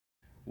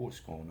What's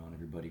going on,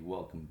 everybody?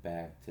 Welcome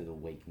back to the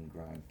Wake and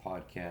Grind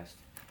podcast.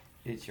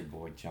 It's your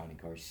boy Johnny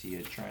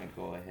Garcia trying to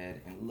go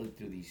ahead and look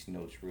through these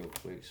notes real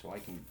quick so I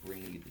can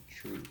bring you the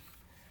truth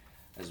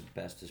as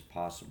best as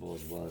possible,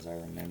 as well as I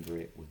remember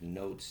it with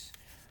notes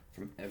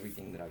from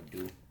everything that I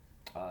do.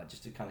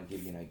 Just to kind of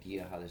give you an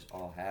idea how this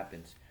all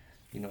happens.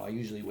 I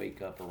usually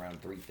wake up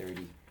around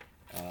 3:30,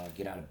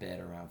 get out of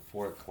bed around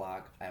 4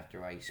 o'clock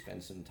after I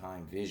spend some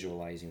time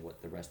visualizing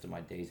what the rest of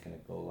my day is going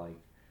to go like.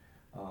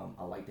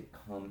 I like to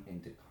come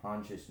into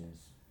consciousness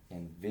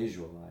and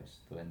visualize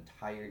the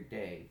entire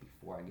day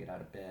before I get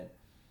out of bed,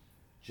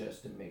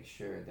 just to make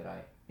sure that I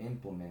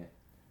implement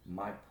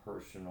my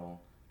personal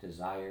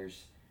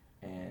desires,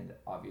 and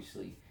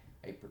obviously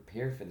I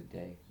prepare for the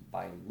day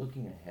by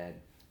looking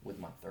ahead with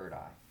my third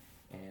eye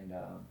and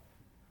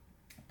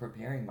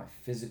preparing my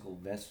physical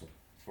vessel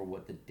for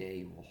what the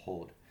day will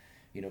hold.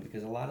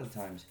 Because a lot of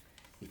times,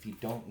 if you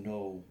don't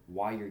know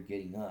why you're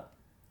getting up,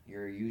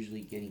 you're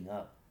usually getting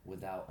up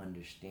without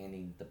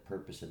understanding the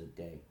purpose of the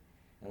day.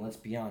 And let's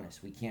be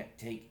honest, we can't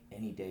take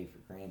any day for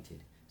granted,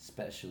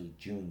 especially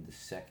June the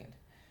 2nd.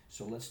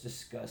 So let's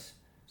discuss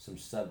some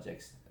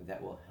subjects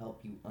that will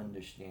help you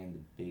understand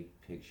the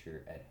big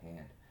picture at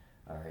hand.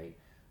 All right.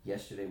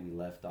 Yesterday we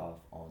left off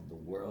on the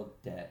world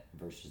debt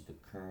versus the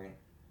current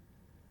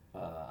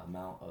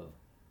amount of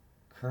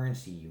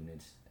currency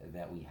units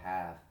that we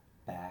have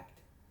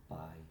backed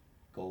by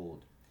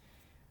gold.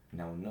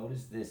 Now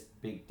notice this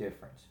big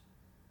difference.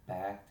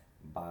 Backed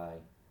by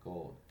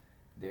gold.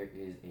 There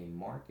is a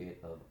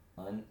market of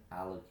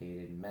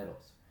unallocated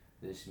metals.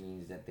 This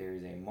means that there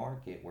is a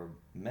market where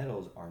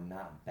metals are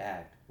not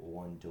backed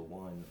one to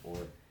one, or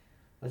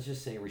let's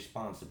just say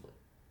responsibly.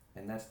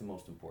 And that's the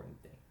most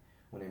important thing.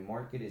 When a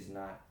market is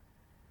not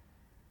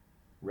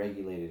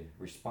regulated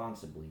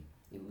responsibly,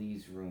 it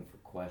leaves room for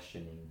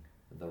questioning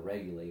the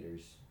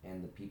regulators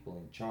and the people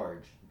in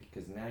charge,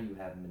 because now you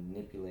have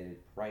manipulated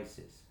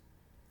prices.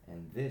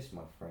 And this,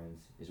 my friends,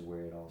 is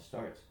where it all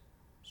starts.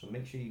 So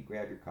make sure you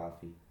grab your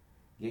coffee,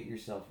 get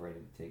yourself ready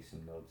to take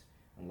some notes,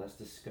 and let's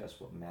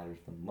discuss what matters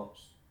the most,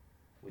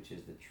 which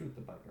is the truth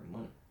about your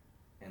money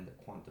and the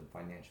quantum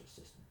financial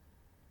system.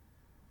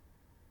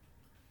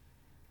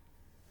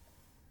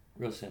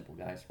 Real simple,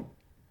 guys.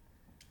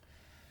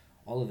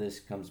 All of this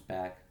comes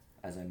back,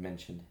 as I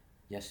mentioned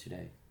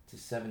yesterday, to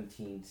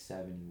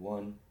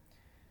 1771.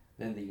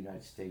 Then the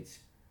United States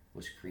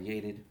was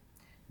created.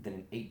 Then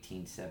in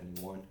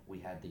 1871, we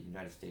had the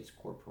United States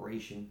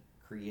Corporation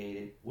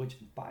created, which,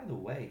 by the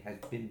way, has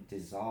been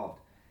dissolved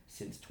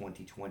since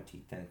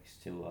 2020 thanks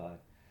to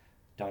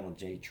Donald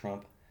J.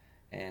 Trump.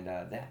 And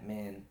that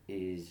man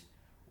is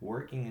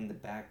working in the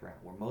background.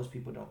 Where most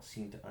people don't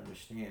seem to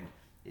understand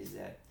is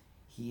that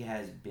he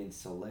has been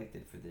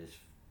selected for this,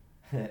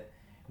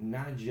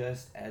 not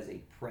just as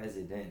a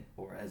president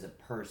or as a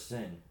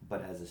person,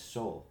 but as a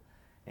soul.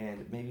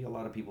 And maybe a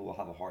lot of people will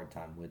have a hard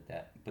time with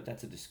that, but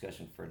that's a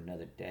discussion for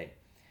another day.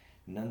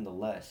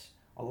 Nonetheless,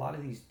 a lot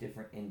of these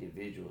different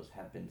individuals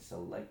have been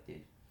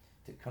selected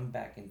to come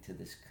back into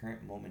this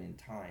current moment in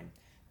time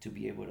to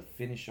be able to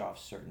finish off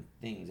certain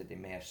things that they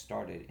may have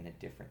started in a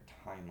different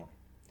timeline.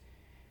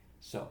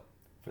 So,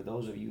 for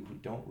those of you who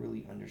don't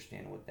really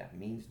understand what that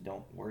means,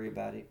 don't worry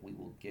about it. We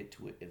will get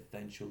to it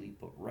eventually.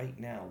 But right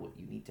now, what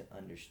you need to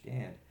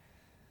understand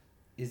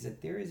is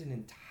that there is an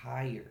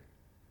entire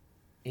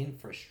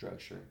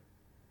infrastructure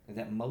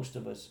that most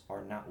of us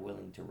are not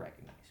willing to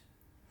recognize.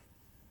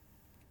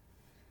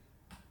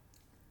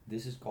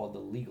 This is called the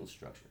legal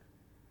structure.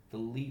 The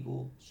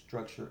legal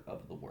structure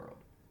of the world.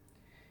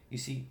 You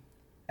see,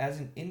 as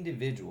an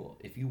individual,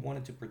 if you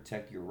wanted to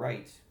protect your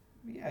rights,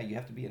 yeah, you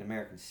have to be an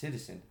American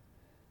citizen.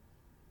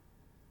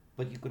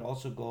 But you could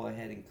also go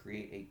ahead and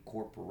create a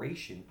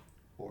corporation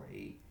or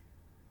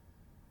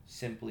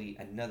simply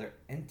another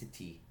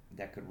entity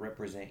that could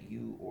represent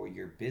you or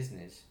your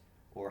business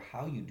or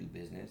how you do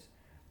business.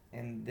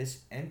 And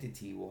this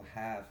entity will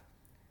have,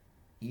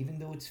 even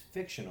though it's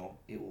fictional,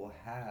 it will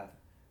have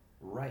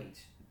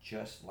rights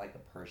just like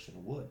a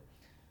person would.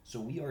 So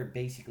we are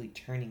basically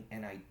turning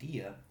an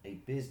idea, a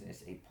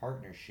business, a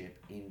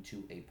partnership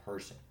into a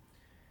person.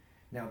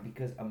 Now,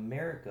 because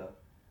America,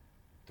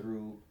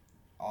 through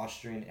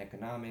Austrian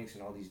economics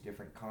and all these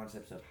different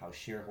concepts of how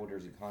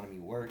shareholders economy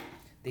work,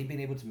 they've been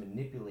able to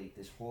manipulate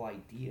this whole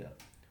idea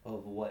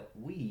of what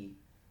we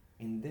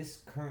in this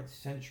current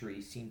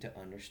century seem to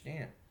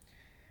understand.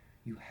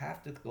 You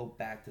have to go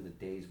back to the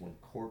days when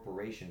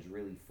corporations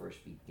really first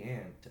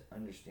began to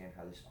understand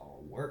how this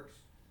all works.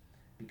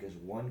 Because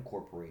one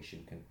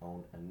corporation can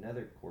own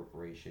another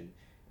corporation,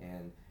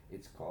 and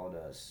it's called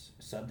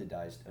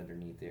subsidized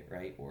underneath it,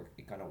 right? Or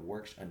it kind of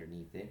works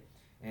underneath it,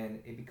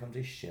 and it becomes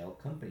a shell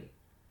company.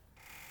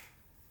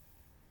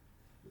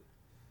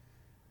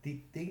 The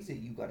things that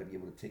you got to be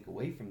able to take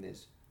away from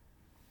this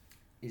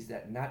is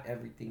that not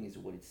everything is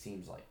what it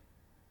seems like.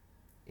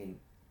 In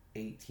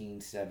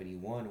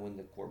 1871, when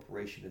the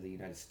Corporation of the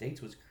United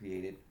States was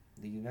created,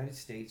 the United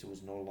States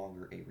was no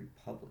longer a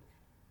republic.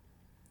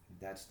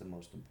 That's the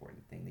most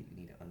important thing that you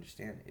need to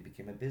understand. It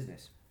became a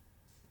business.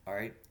 All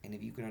right? And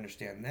if you can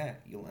understand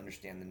that, you'll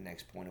understand the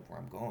next point of where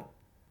I'm going.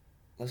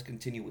 Let's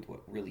continue with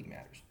what really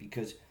matters.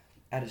 Because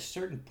at a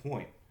certain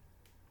point,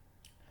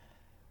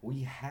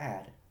 we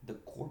had the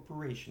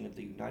Corporation of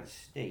the United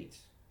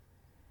States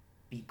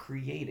be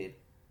created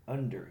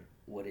under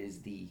what is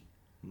the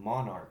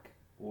monarch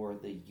or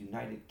the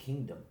United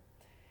Kingdom.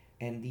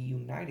 And the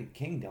United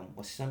Kingdom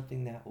was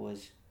something that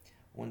was,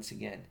 once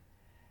again,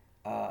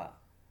 uh,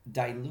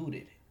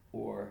 diluted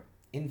or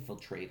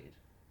infiltrated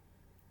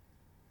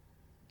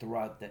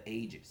throughout the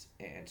ages.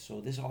 And so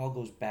this all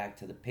goes back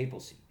to the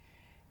papacy.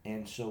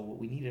 And so what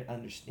we need to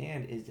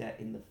understand is that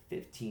in the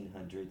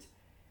 1500s,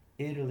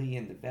 Italy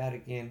and the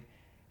Vatican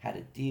had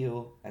a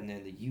deal, and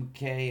then the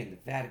UK and the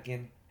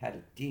Vatican had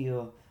a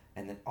deal,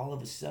 and then all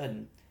of a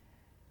sudden,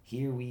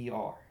 here we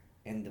are,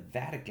 and the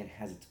Vatican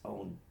has its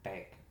own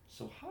bank.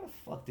 So how the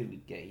fuck did we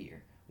get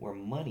here, where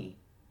money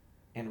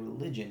and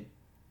religion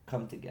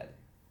come together?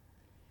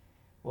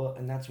 Well,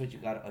 and that's what you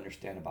got to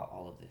understand about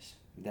all of this,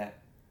 that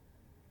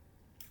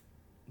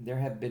there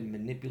have been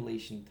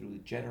manipulation through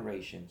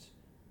generations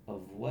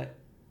of what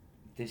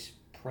this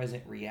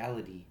present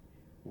reality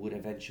would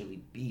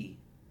eventually be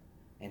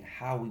and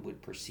how we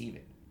would perceive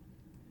it.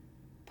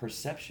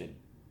 Perception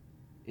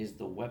is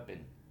the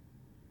weapon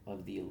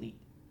of the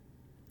elite.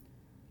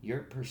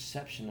 Your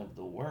perception of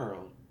the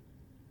world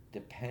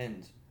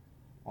depends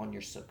on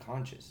your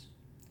subconscious.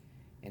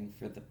 And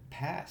for the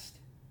past,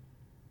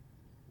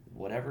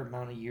 whatever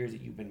amount of years that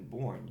you've been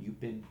born,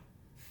 you've been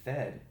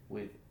fed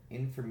with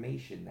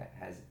information that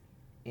has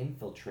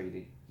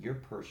infiltrated your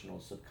personal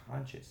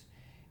subconscious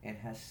and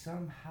has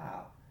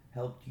somehow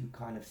helped you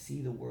kind of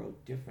see the world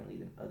differently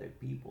than other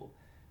people.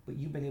 But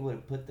you've been able to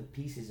put the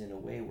pieces in a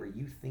way where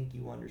you think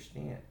you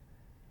understand.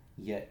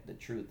 Yet the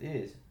truth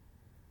is,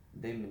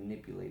 they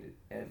manipulated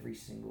every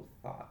single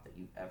thought that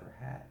you've ever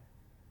had.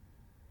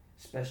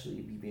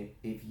 Especially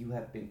if you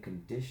have been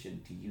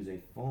conditioned to use a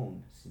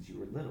phone since you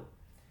were little.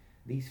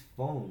 These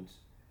phones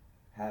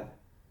have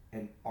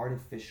an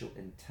artificial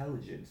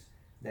intelligence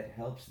that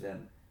helps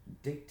them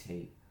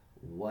dictate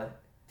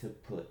what to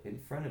put in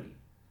front of you,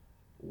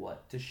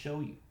 what to show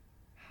you,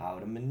 how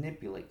to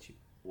manipulate you,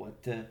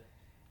 what to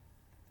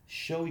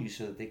show you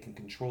so that they can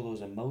control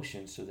those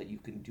emotions so that you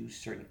can do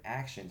certain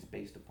actions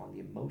based upon the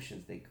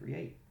emotions they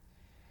create.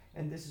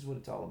 And this is what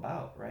it's all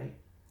about, right?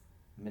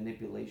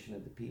 Manipulation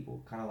of the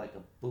people, kind of like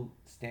a boot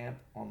stamp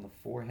on the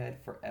forehead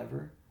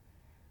forever,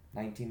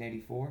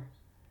 1984.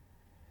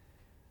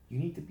 You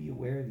need to be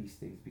aware of these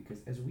things because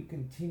as we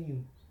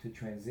continue to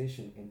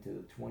transition into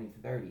the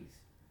 2030s,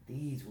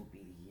 these will be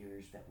the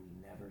years that we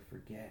never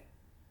forget.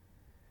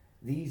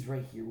 These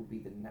right here will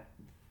be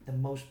the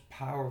most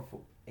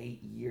powerful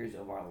 8 years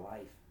of our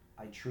life.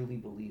 I truly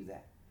believe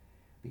that.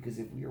 Because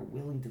if we are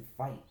willing to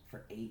fight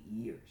for 8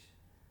 years,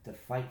 to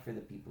fight for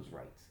the people's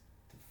rights,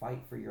 to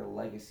fight for your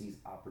legacy's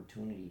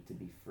opportunity to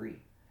be free,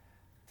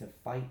 to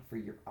fight for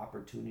your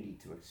opportunity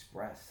to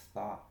express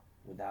thought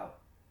without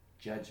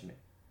judgment,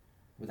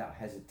 without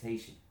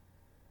hesitation,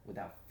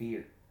 without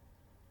fear.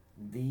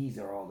 These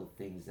are all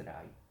the things that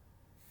I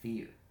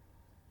fear.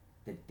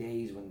 The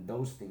days when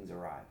those things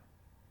arrive.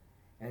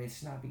 And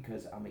it's not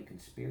because I'm a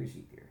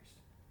conspiracy theorist.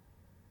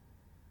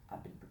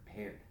 I've been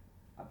prepared.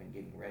 I've been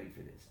getting ready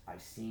for this.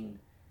 I've seen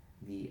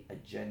the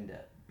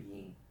agenda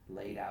being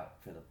laid out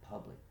for the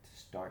public to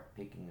start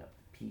picking up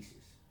the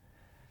pieces.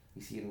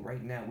 You see, and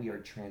right now we are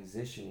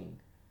transitioning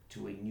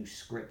to a new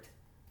script.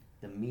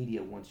 The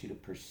media wants you to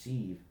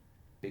perceive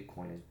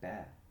Bitcoin as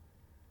bad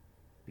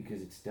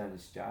because it's done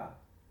its job.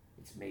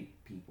 It's made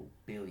people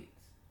billions.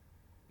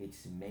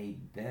 It's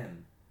made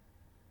them,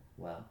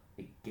 well,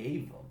 it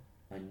gave them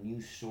a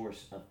new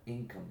source of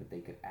income that they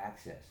could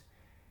access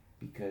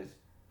because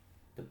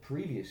the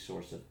previous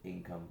source of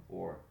income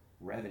or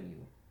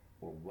revenue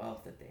or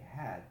wealth that they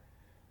had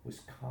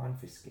was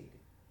confiscated.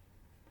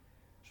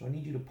 So I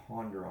need you to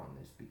ponder on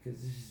this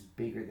because this is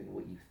bigger than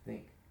what you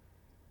think.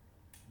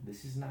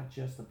 This is not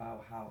just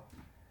about how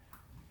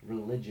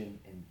religion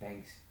and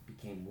banks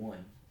became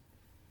one.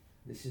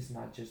 This is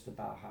not just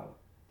about how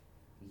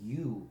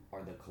you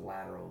are the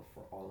collateral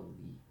for all of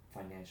the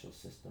financial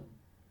system.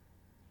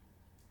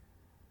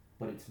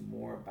 But it's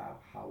more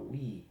about how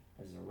we,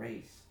 as a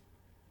race,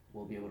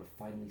 will be able to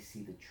finally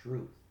see the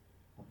truth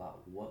about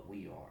what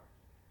we are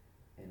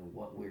and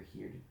what we're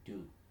here to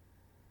do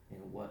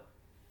and what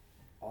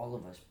all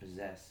of us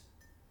possess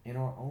in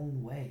our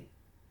own way.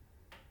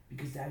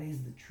 Because that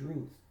is the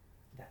truth,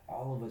 that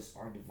all of us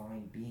are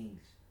divine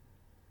beings.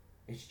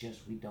 It's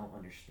just we don't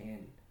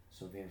understand it,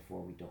 so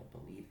therefore we don't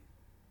believe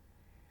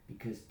it.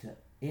 Because to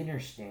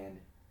understand,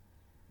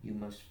 you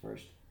must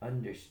first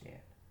understand.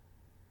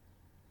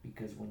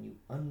 Because when you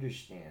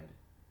understand,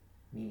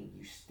 meaning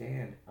you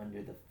stand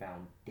under the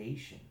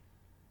foundation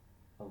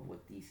of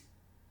what these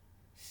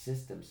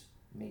systems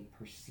may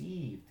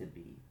perceive to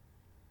be,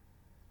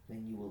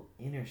 then you will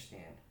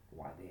understand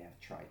why they have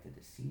tried to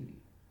deceive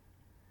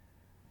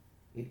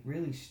you. It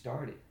really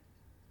started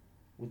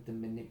with the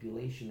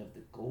manipulation of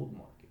the gold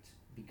markets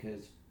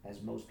because,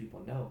 as most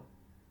people know,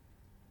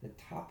 the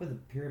top of the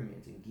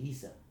pyramids in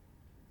Giza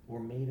were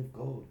made of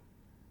gold.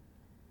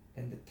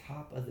 And the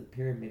top of the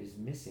pyramid is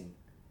missing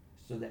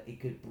so that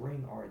it could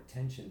bring our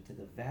attention to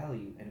the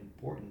value and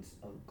importance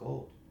of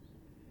gold.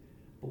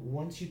 But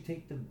once you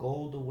take the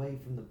gold away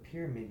from the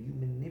pyramid, you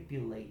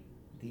manipulate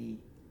the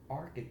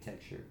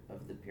architecture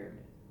of the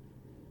pyramid.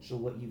 So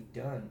what you've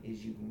done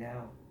is you've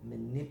now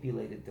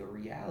manipulated the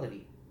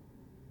reality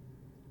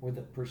or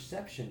the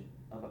perception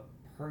of a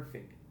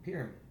perfect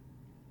pyramid.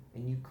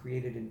 And you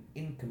created an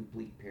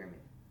incomplete pyramid,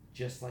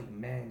 just like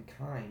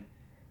mankind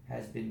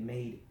has been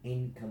made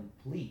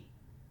incomplete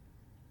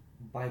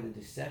by the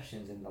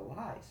deceptions and the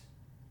lies.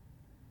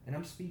 And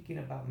I'm speaking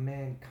about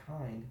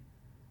mankind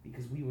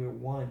because we were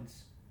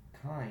once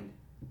kind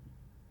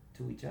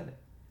to each other.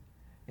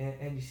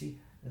 And you see,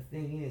 the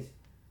thing is,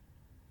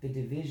 the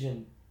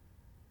division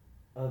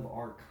of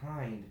our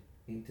kind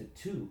into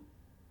two,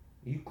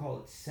 you call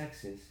it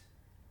sexist,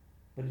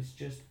 but it's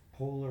just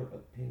polar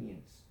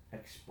opinions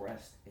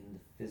expressed in the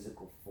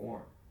physical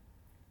form.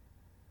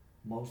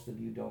 Most of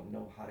you don't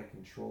know how to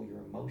control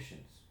your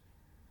emotions,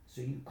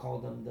 so you call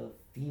them the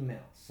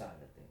female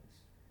side of things.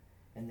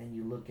 And then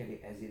you look at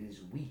it as it is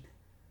weak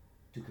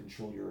to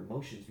control your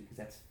emotions because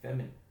that's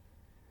feminine.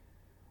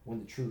 When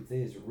the truth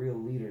is, real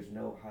leaders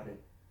know how to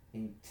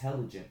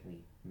intelligently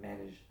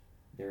manage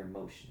their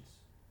emotions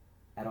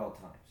at all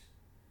times.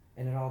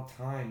 And at all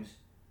times,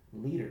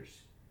 leaders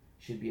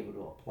should be able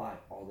to apply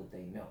all that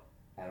they know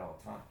at all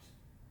times.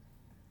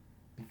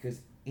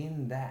 Because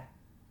in that,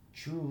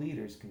 true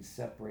leaders can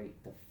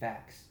separate the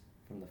facts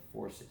from the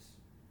forces.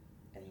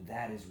 And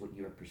that is what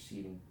you are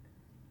perceiving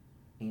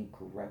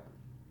incorrectly.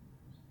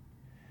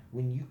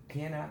 When you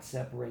cannot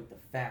separate the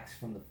facts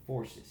from the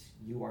forces,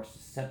 you are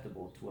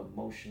susceptible to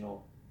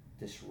emotional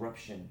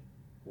disruption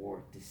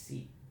or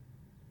deceit.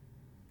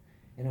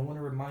 And I want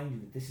to remind you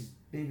that this is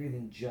bigger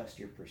than just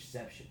your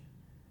perception,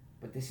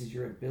 but this is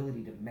your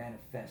ability to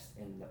manifest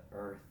in the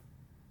earth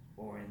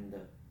or in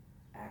the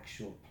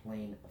actual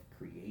plane of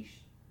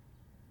creation.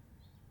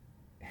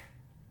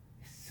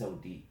 It's so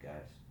deep,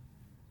 guys.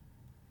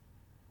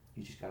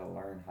 You just got to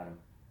learn how to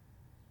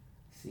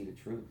see the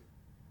truth.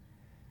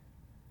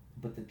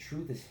 But the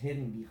truth is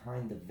hidden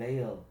behind the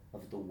veil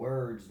of the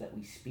words that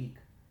we speak.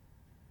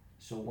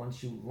 So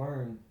once you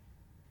learn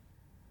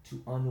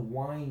to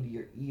unwind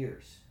your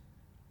ears,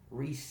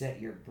 reset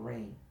your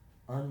brain,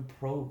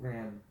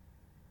 unprogram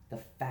the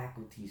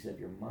faculties of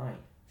your mind,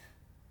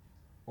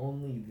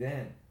 only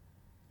then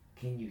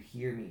can you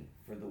hear me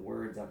for the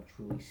words I'm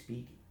truly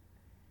speaking.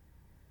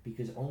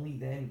 Because only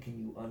then can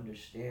you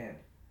understand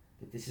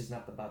that this is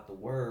not about the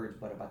words,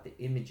 but about the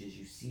images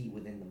you see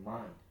within the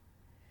mind.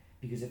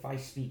 Because if I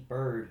speak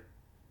bird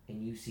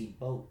and you see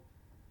boat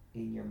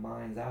in your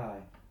mind's eye,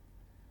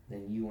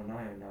 then you and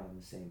I are not on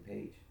the same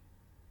page.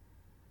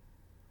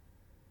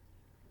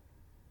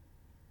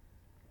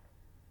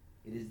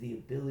 It is the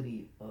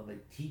ability of a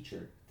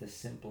teacher to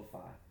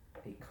simplify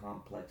a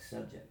complex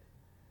subject.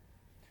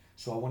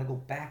 So I want to go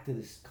back to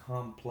this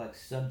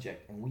complex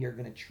subject, and we are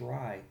going to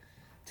try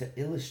to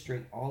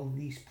illustrate all of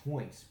these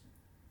points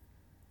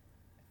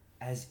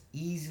as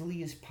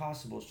easily as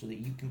possible so that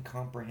you can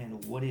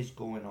comprehend what is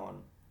going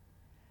on,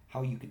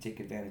 how you could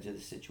take advantage of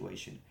the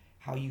situation,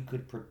 how you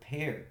could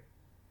prepare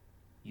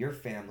your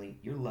family,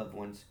 your loved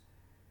ones,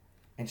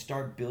 and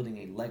start building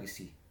a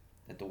legacy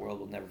that the world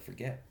will never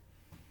forget.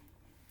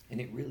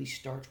 And it really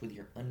starts with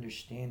your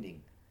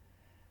understanding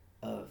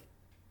of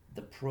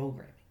the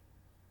programming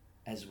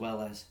as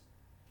well as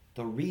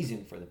the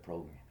reason for the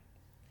programming.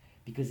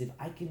 Because if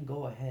I can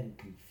go ahead and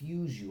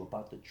confuse you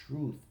about the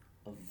truth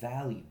of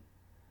value,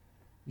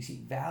 you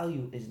see,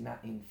 value is not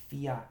in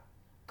fiat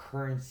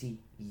currency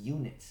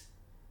units.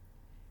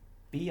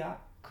 Fiat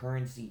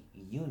currency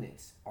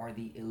units are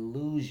the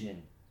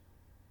illusion.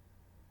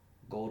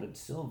 Gold and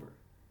silver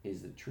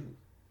is the truth.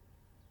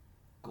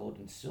 Gold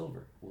and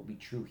silver will be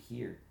true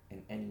here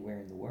and anywhere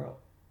in the world.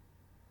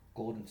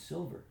 Gold and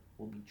silver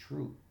will be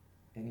true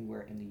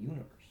anywhere in the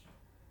universe.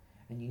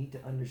 And you need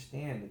to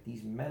understand that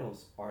these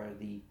metals are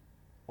the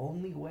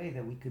only way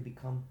that we could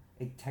become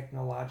a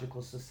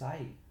technological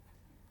society.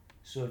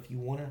 So if you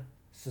want to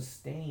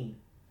sustain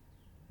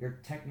your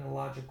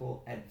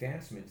technological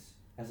advancements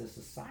as a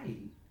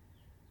society,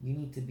 you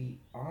need to be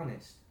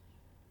honest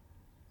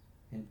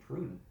and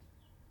prudent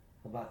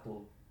about the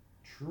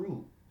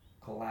true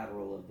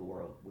collateral of the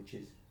world, which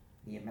is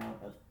the amount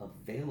of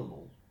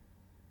available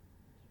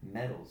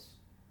metals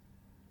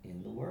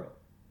in the world.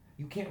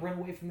 You can't run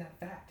away from that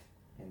fact,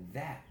 and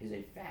that is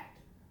a fact,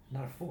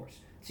 not a force.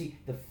 See,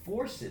 the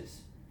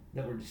forces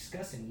that we're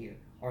discussing here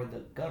are the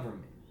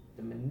government,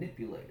 the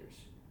manipulators,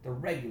 the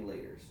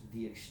regulators,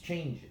 the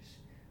exchanges,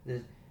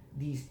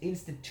 these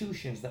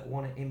institutions that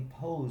want to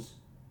impose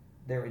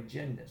their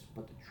agendas.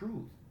 But the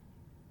truth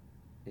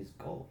is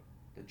gold.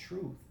 The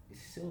truth is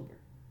silver.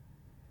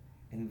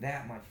 And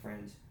that, my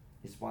friends,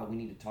 is why we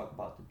need to talk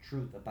about the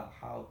truth about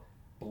how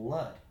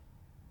blood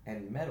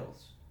and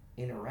metals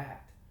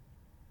interact.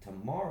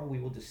 Tomorrow we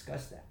will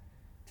discuss that.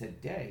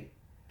 Today,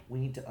 we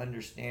need to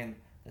understand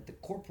that the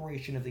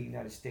corporation of the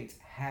United States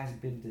has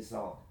been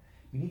dissolved.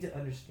 You need to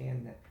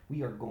understand that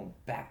we are going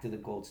back to the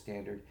gold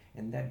standard,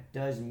 and that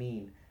does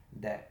mean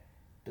that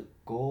the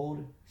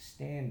gold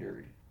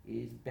standard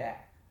is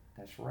back.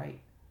 That's right.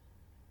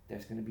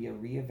 There's going to be a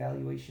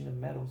reevaluation of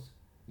metals.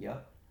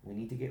 Yep. We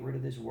need to get rid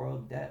of this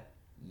world debt.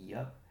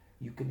 Yep.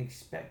 You can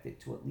expect it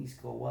to at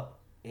least go up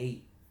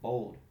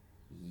 8-fold.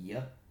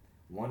 Yep.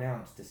 1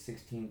 ounce to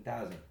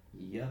 16,000.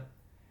 Yep.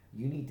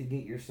 You need to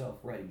get yourself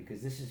ready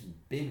because this is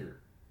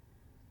bigger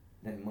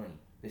than money.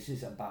 This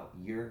is about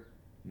your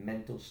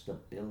mental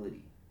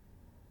stability.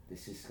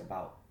 This is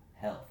about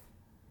health,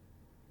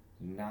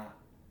 not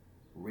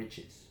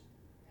riches.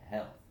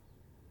 Health,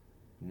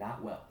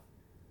 not wealth.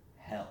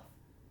 Health.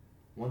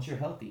 Once you're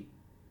healthy,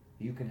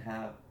 you can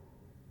have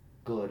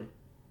good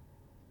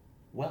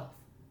wealth.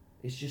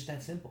 It's just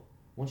that simple.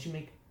 Once you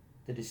make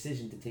the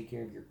decision to take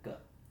care of your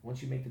gut,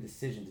 once you make the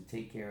decision to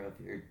take care of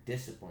your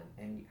discipline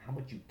and how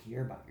much you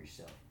care about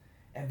yourself,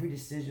 every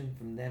decision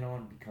from then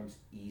on becomes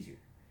easier.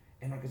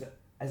 And like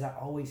as I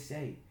always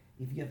say,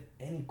 if you have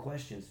any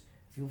questions,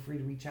 feel free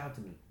to reach out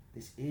to me.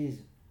 This is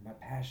my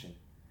passion.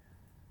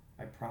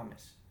 I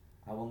promise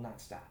I will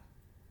not stop.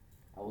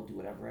 I will do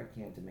whatever I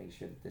can to make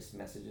sure that this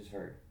message is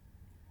heard.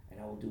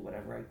 And I will do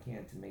whatever I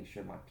can to make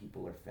sure my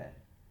people are fed,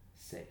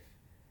 safe,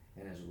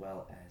 and as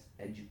well as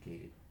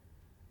educated.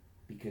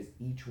 Because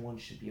each one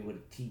should be able to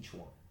teach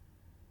one.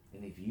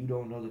 And if you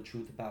don't know the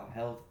truth about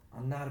health,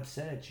 I'm not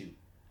upset at you.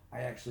 I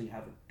actually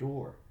have a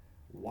door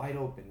wide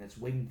open that's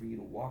waiting for you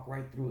to walk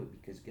right through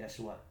it, because guess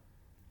what?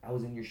 I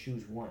was in your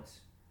shoes once,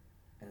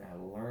 and I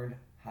learned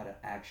how to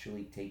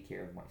actually take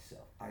care of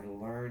myself. I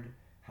learned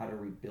how to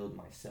rebuild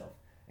myself,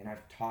 and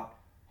I've taught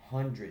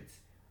hundreds,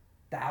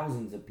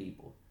 thousands of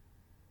people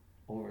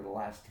over the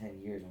last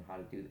 10 years on how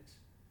to do this.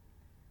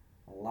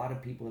 A lot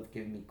of people have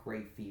given me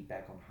great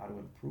feedback on how to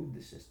improve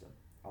the system.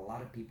 A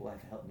lot of people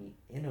have helped me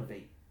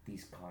innovate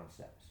these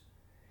concepts.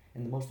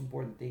 And the most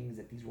important thing is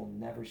that these will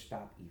never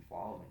stop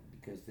evolving,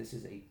 because this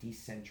is a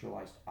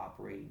decentralized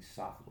operating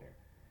software.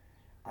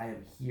 I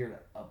am here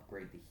to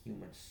upgrade the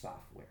human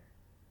software.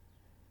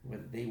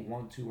 Whether they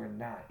want to or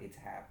not, it's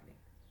happening.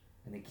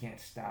 And they can't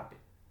stop it,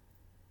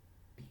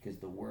 because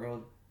the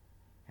world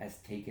has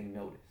taken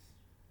notice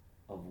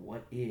of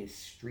what is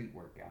street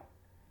workout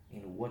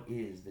and what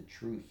is the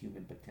true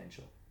human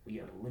potential. We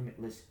are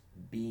limitless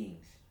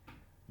beings.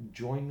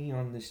 Join me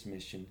on this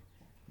mission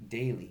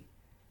daily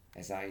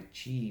as I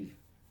achieve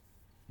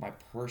my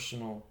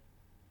personal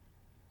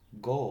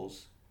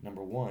goals,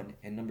 number one,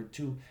 and number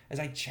two, as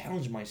I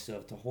challenge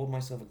myself to hold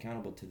myself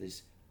accountable to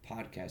this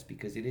podcast,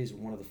 because it is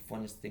one of the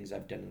funnest things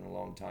I've done in a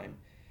long time.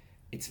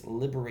 It's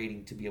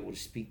liberating to be able to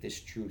speak this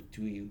truth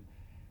to you,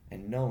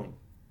 and knowing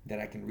that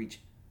I can reach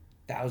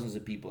thousands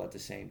of people at the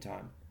same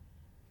time.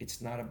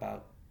 It's not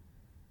about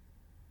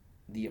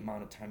the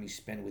amount of time you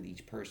spend with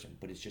each person,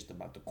 but it's just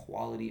about the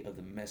quality of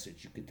the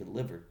message you could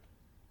deliver,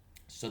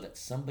 so that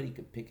somebody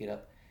could pick it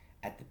up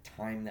at the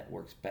time that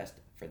works best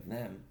for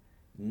them,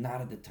 not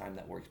at the time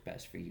that works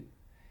best for you.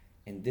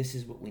 And this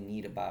is what we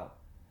need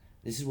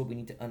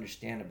to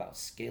understand about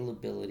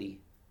scalability,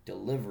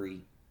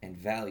 delivery, and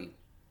value.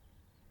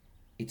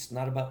 It's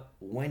not about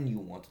when you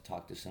want to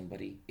talk to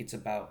somebody. It's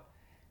about,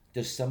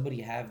 does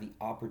somebody have the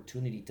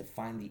opportunity to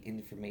find the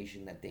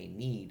information that they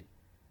need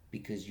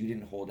because you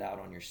didn't hold out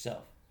on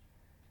yourself?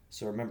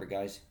 So remember,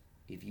 guys,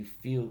 if you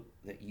feel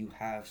that you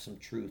have some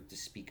truth to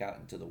speak out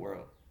into the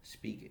world,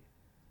 speak it.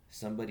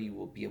 Somebody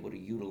will be able to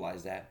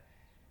utilize that,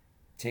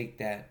 take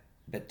that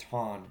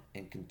baton,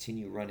 and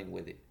continue running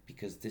with it,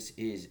 because this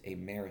is a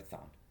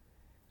marathon.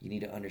 You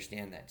need to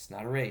understand that. It's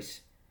not a race.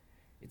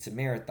 It's a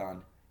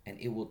marathon, and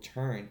it will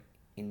turn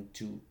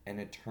into an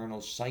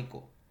eternal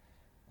cycle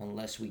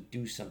unless we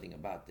do something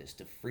about this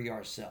to free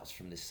ourselves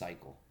from this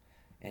cycle.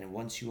 And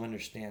once you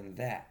understand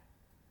that,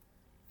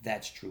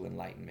 that's true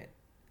enlightenment.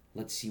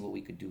 Let's see what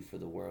we could do for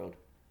the world.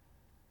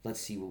 Let's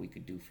see what we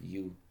could do for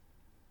you.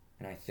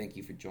 And I thank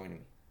you for joining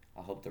me.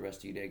 I hope the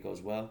rest of your day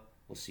goes well.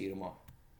 We'll see you tomorrow.